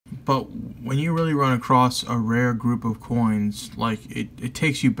but when you really run across a rare group of coins, like it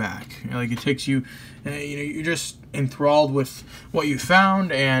takes you back. Like it takes you, you're just enthralled with what you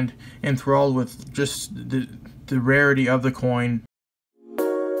found and enthralled with just the rarity of the coin.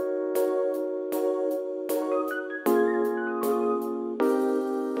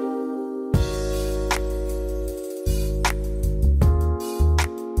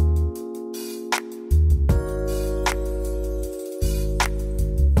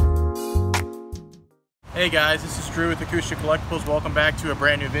 Hey guys, this is Drew with Christie Collectibles. Welcome back to a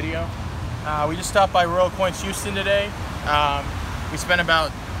brand new video. We just stopped by Royal Coins Houston today. We spent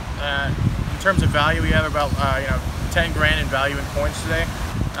about, in terms of value, we have about 10 grand in value in coins today.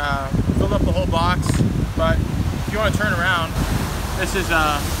 Filled up the whole box, but if you want to turn around, this is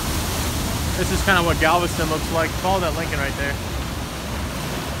kind of what Galveston looks like. Follow that Lincoln right there.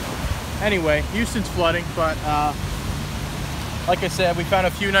 Anyway, Houston's flooding, but like I said, we found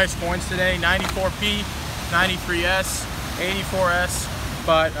a few nice coins today. 94p. 93s, 84s,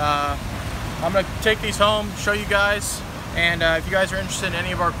 but I'm going to take these home, show you guys, and if you guys are interested in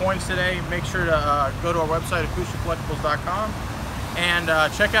any of our coins today, make sure to go to our website at ChristieCollectibles.com and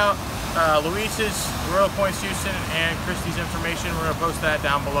check out Luiz's, Royal Coins Houston, and Christie's information. We're going to post that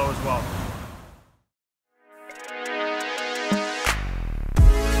down below as well.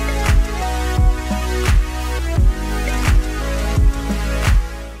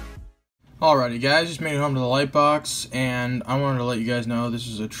 Alrighty guys, just made it home to the light box, and I wanted to let you guys know this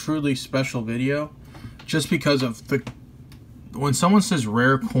is a truly special video just because of when someone says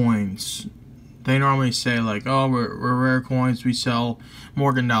rare coins, they normally say like, oh, we're rare coins, we sell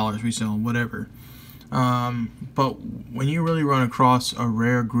Morgan dollars, we sell whatever. But when you really run across a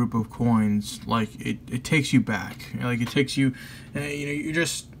rare group of coins, like it takes you back. Like it takes you, you're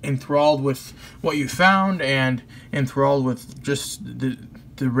just enthralled with what you found and enthralled with just the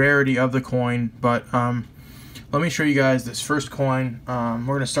rarity of the coin. But let me show you guys this first coin. We're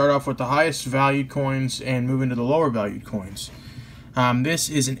going to start off with the highest valued coins and move into the lower valued coins. This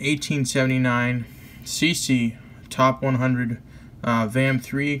is an 1879 CC Top 100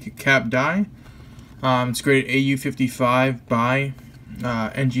 VAM3 cap die. It's graded AU55 by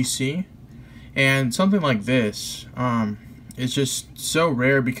NGC, and something like this is just so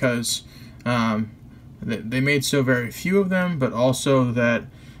rare because they made so very few of them, but also that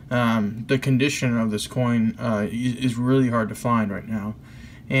the condition of this coin is really hard to find right now.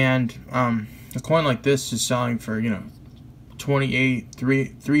 And a coin like this is selling for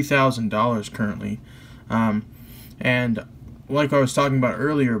 $3,000 currently. And like I was talking about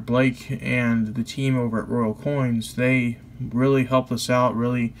earlier, Blake and the team over at Royal Coins, they really helped us out,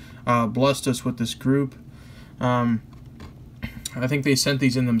 really blessed us with this group. I think they sent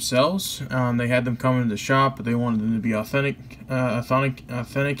these in themselves. They had them come into the shop, but they wanted them to be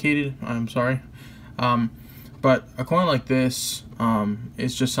authenticated. I'm sorry. But a coin like this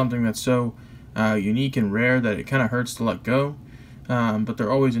is just something that's so unique and rare that it kind of hurts to let go. But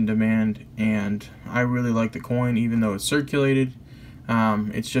they're always in demand, and I really like the coin, even though it's circulated.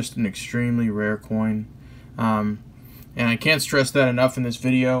 It's just an extremely rare coin. And I can't stress that enough in this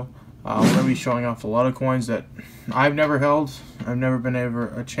video. I'm going to be showing off a lot of coins that I've never held. I've never been ever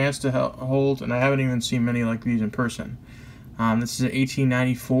a chance to hold, and I haven't even seen many like these in person. This is an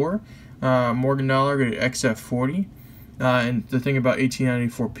 1894 Morgan dollar graded XF40. And the thing about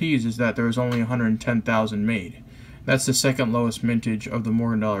 1894Ps is that there was only 110,000 made. That's the second lowest mintage of the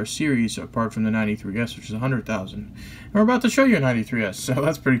Morgan dollar series, apart from the 93S, which is 100,000. And we're about to show you a 93S, so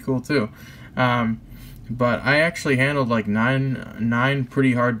that's pretty cool too. But I actually handled like nine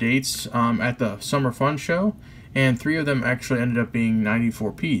pretty hard dates at the Summer Fun Show, and 3 of them actually ended up being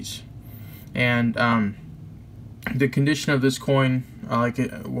 94Ps. And the condition of this coin,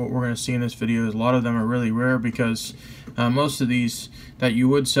 what we're going to see in this video, is a lot of them are really rare because most of these that you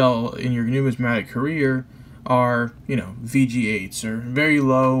would sell in your numismatic career are, VG8s or very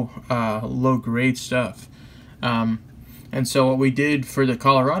low grade stuff. And so what we did for the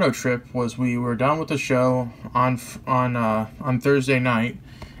Colorado trip was we were done with the show on Thursday night,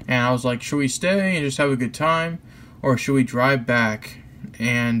 and I was like, should we stay and just have a good time, or should we drive back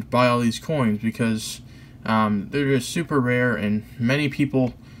and buy all these coins, because they're just super rare and many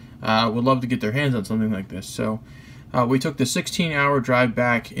people would love to get their hands on something like this. So we took the 16-hour drive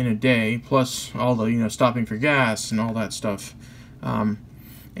back in a day, plus all the stopping for gas and all that stuff.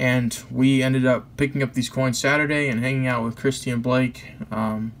 And we ended up picking up these coins Saturday and hanging out with Christie and Blake.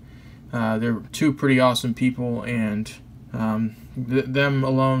 They're 2 pretty awesome people, and them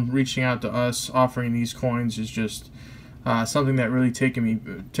alone reaching out to us, offering these coins, is just something that really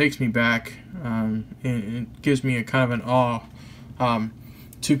takes me back. It gives me a kind of an awe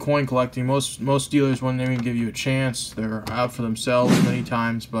to coin collecting. Most dealers wouldn't even give you a chance. They're out for themselves many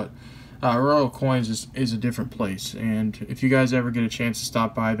times, but Royal Coins is a different place. And if you guys ever get a chance to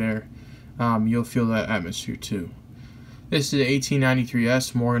stop by there, you'll feel that atmosphere too. This is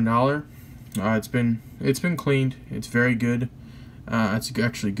 1893S Morgan dollar. It's been cleaned. It's very good. It's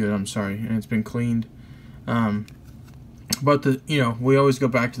actually good. I'm sorry, and it's been cleaned. But we always go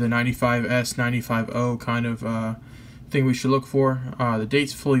back to the 95S, 95O kind of thing we should look for. The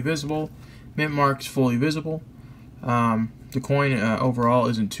date's fully visible. Mint mark's fully visible. The coin overall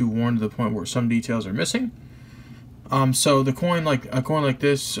isn't too worn to the point where some details are missing. So a coin like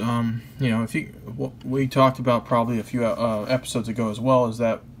this, what we talked about probably a few episodes ago as well, is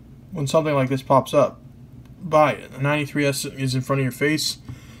that when something like this pops up, buy it. The 93S is in front of your face.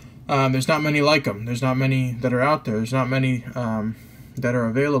 There's not many like them. There's not many that are out there. There's not many that are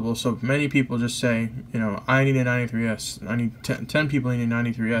available. So many people just say, I need a 93S. I need 10 people need a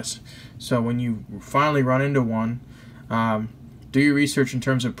 93S. So when you finally run into one, do your research in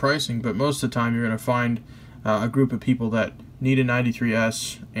terms of pricing. But most of the time, you're going to find a group of people that need a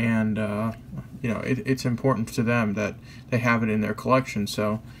 93S, and it's important to them that they have it in their collection.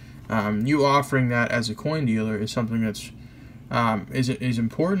 So you offering that as a coin dealer is something that's is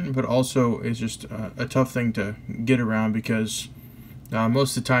important, but also is just a tough thing to get around, because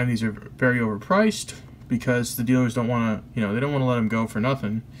most of the time these are very overpriced, because the dealers don't want to, they don't want to let them go for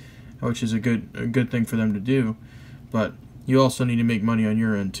nothing, which is a good thing for them to do. But you also need to make money on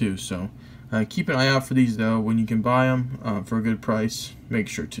your end too. So keep an eye out for these though. When you can buy them for a good price, make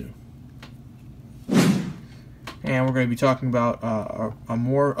sure to. And we're going to be talking about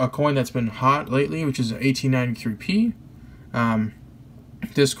a coin that's been hot lately, which is an 1893p.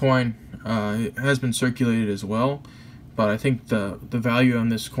 This coin has been circulated as well, but I think the value on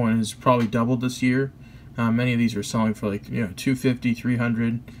this coin has probably doubled this year. Many of these were selling for like $250,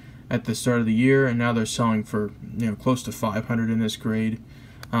 $300 at the start of the year, and now they're selling for close to $500 in this grade,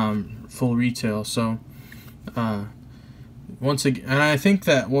 full retail. So once again, and I think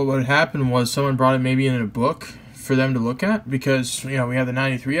that what would happen was someone brought it maybe in a book for them to look at, because we have the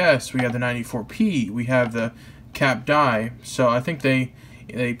 93S, we have the 94P, we have the cap die. So I think they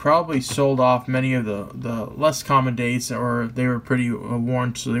probably sold off many of the less common dates, or they were pretty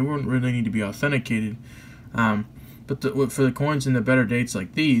worn, so they wouldn't really need to be authenticated. But for the coins in the better dates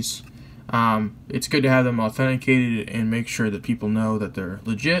like these, it's good to have them authenticated and make sure that people know that they're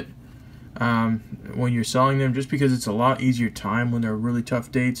legit when you're selling them, just because it's a lot easier time when they're really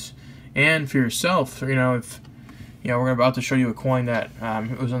tough dates. And for yourself, if we're about to show you a coin that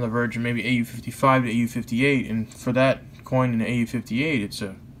it was on the verge of maybe AU55 to AU58, and for that coin in AU58, it's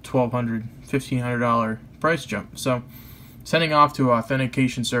a $1,200, $1,500 price jump. So sending off to an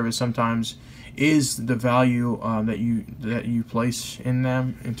authentication service sometimes is the value that you place in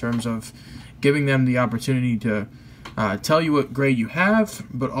them, in terms of giving them the opportunity to tell you what grade you have,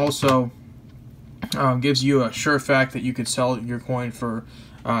 but also gives you a sure fact that you could sell your coin for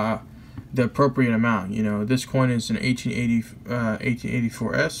the appropriate amount. This coin is an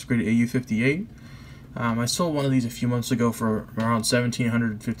 1884S, graded AU58. I sold one of these a few months ago for around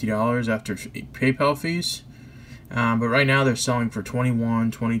 $1,750 after PayPal fees. But right now they're selling for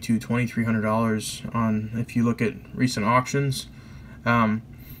 $2,100, $2,200, $2,300 on, if you look at recent auctions.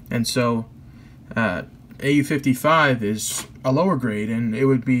 And so AU55 is a lower grade, and it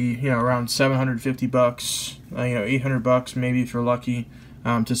would be around $750, $800 maybe if you're lucky,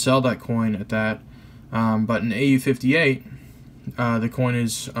 to sell that coin at that. But in AU58, the coin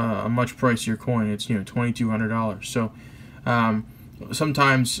is a much pricier coin. It's $2,200. So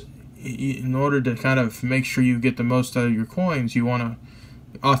sometimes, in order to kind of make sure you get the most out of your coins, you want to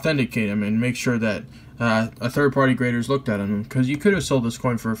authenticate them and make sure that a third-party grader's looked at them, because you could have sold this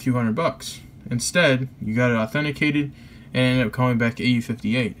coin for a few $100. Instead, you got it authenticated and ended up coming back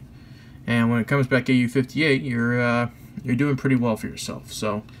AU58. And when it comes back AU58, you're doing pretty well for yourself.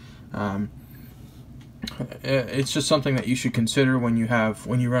 So it's just something that you should consider when you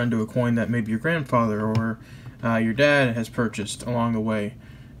run into a coin that maybe your grandfather or your dad has purchased along the way.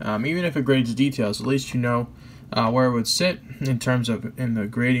 Even if it grades details, at least you know where it would sit in terms of in the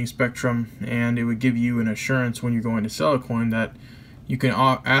grading spectrum, and it would give you an assurance when you're going to sell a coin that you can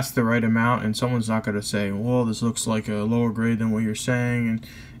ask the right amount, and someone's not going to say, well, this looks like a lower grade than what you're saying.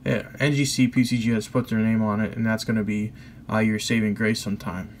 And NGC, PCG has put their name on it, and that's going to be your saving grace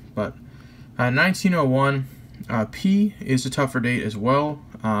sometime. But 1901 P is a tougher date as well.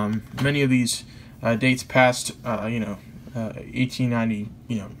 Many of these dates past 1890,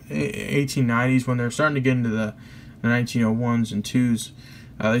 1890s, when they're starting to get into the 1901s and 2s,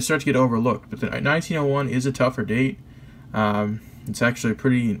 they start to get overlooked. But the 1901 is a tougher date. It's actually a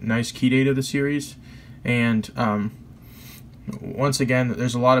pretty nice key date of the series, and once again,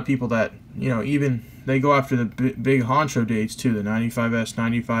 there's a lot of people that, even they go after the big honcho dates too, the 95S,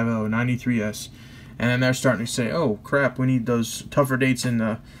 95O, 93S, and then they're starting to say, oh crap, we need those tougher dates in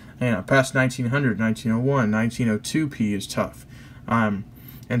the past 1900, 1901, 1902P is tough.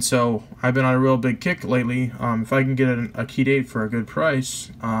 And so I've been on a real big kick lately. If I can get a key date for a good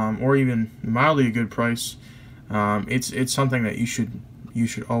price, or even mildly a good price, it's something that you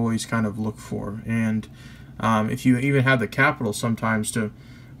should always kind of look for. And if you even have the capital sometimes to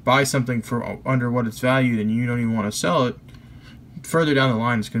buy something for under what it's valued and you don't even want to sell it, further down the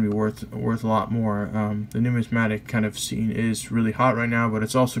line it's going to be worth a lot more. The numismatic kind of scene is really hot right now, but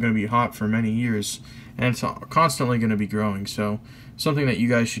it's also going to be hot for many years, and it's constantly going to be growing. So something that you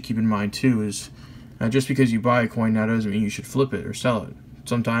guys should keep in mind too is just because you buy a coin now doesn't mean you should flip it or sell it.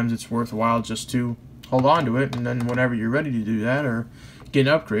 Sometimes it's worthwhile just to hold on to it, and then whenever you're ready to do that or get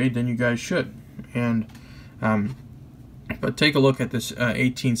an upgrade, then you guys should. And but take a look at this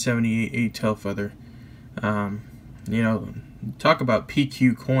 1878 eight-tail feather. Talk about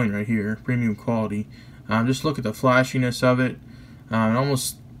PQ coin right here, premium quality. Just look at the flashiness of it.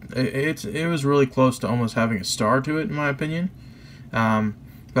 It was really close to almost having a star to it, in my opinion.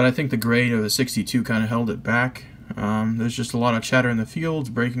 But I think the grade of the 62 kind of held it back. There's just a lot of chatter in the fields,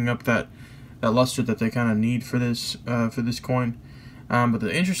 breaking up that luster that they kind of need for this coin. But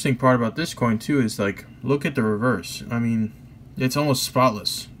the interesting part about this coin too is, like, look at the reverse. I mean, it's almost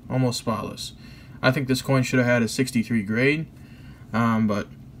spotless. I think this coin should have had a 63 grade, but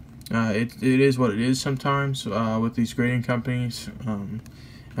it is what it is sometimes with these grading companies. And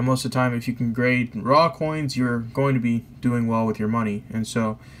most of the time, if you can grade raw coins, you're going to be doing well with your money. And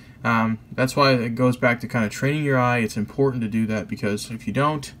so that's why it goes back to kind of training your eye. It's important to do that, because if you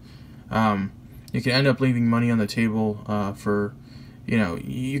don't, you can end up leaving money on the table for,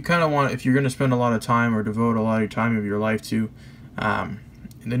 you kind of want, if you're going to spend a lot of time or devote a lot of your time of your life to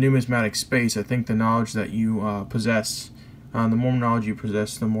in the numismatic space, I think the knowledge that you possess, the more knowledge you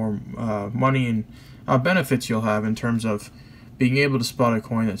possess, the more money and benefits you'll have in terms of being able to spot a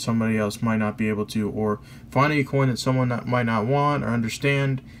coin that somebody else might not be able to, or finding a coin that someone might not want or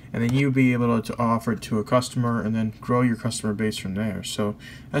understand, and then you be able to offer it to a customer and then grow your customer base from there. So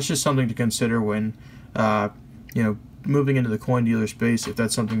that's just something to consider when moving into the coin dealer space, if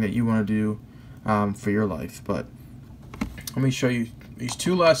that's something that you want to do for your life. But let me show you these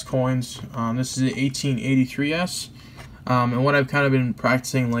two last coins. This is the 1883S, and what I've kind of been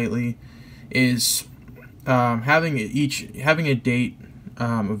practicing lately is having a date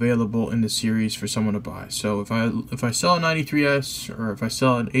available in the series for someone to buy. So if I sell a 93S or if I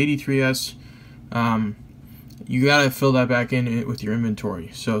sell an 83S, you gotta fill that back in with your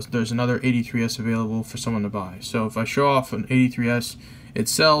inventory. So there's another 83S available for someone to buy. So if I show off an 83S, it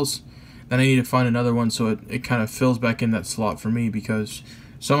sells. Then I need to find another one so it kind of fills back in that slot for me, because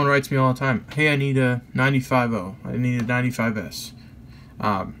someone writes me all the time, hey, I need a 95O, I need a 95S.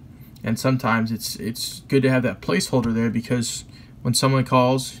 And sometimes it's good to have that placeholder there, because when someone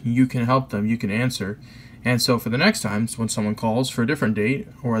calls, you can help them, you can answer. And so for the next times when someone calls for a different date,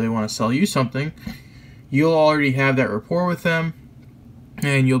 or they want to sell you something, you'll already have that rapport with them,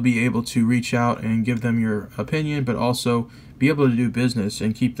 and you'll be able to reach out and give them your opinion, but also be able to do business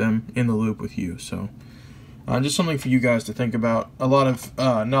and keep them in the loop with you. So just something for you guys to think about. A lot of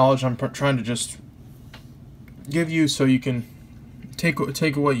knowledge I'm trying to just give you so you can take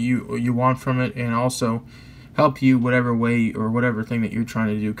what you want from it, and also help you whatever way or whatever thing that you're trying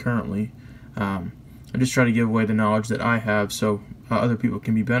to do currently. I just try to give away the knowledge that I have so other people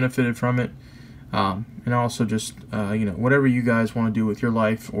can be benefited from it. And also just whatever you guys want to do with your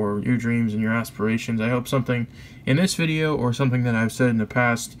life or your dreams and your aspirations. I hope something in this video or something that I've said in the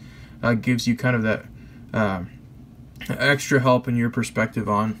past gives you kind of that extra help in your perspective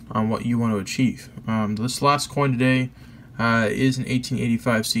on what you want to achieve. This last coin today is an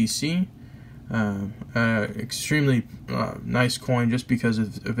 1885cc. Extremely nice coin just because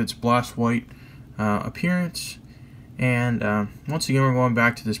of its blast white appearance. And once again, we're going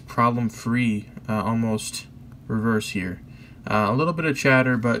back to this problem-free almost reverse here. A little bit of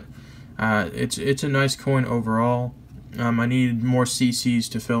chatter, but it's a nice coin overall. I needed more CCs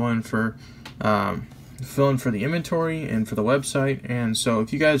to fill in for the inventory and for the website. And so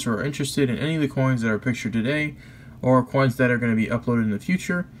if you guys are interested in any of the coins that are pictured today, or coins that are going to be uploaded in the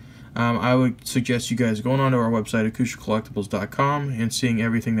future, I would suggest you guys going onto our website, acousticcollectibles.com, and seeing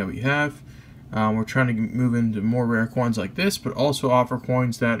everything that we have. We're trying to move into more rare coins like this, but also offer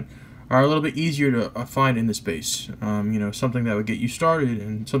coins that are a little bit easier to find in the space. Something that would get you started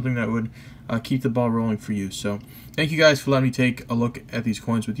and something that would keep the ball rolling for you. So thank you guys for letting me take a look at these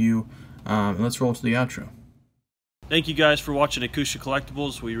coins with you, and let's roll to the outro. Thank you guys for watching Acoustic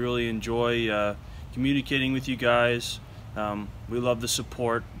Collectibles. We really enjoy communicating with you guys. We love the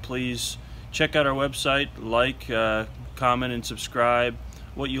support. Please check out our website, like, comment, and subscribe.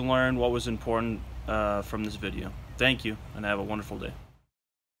 What you learned, what was important from this video. Thank you, and have a wonderful day.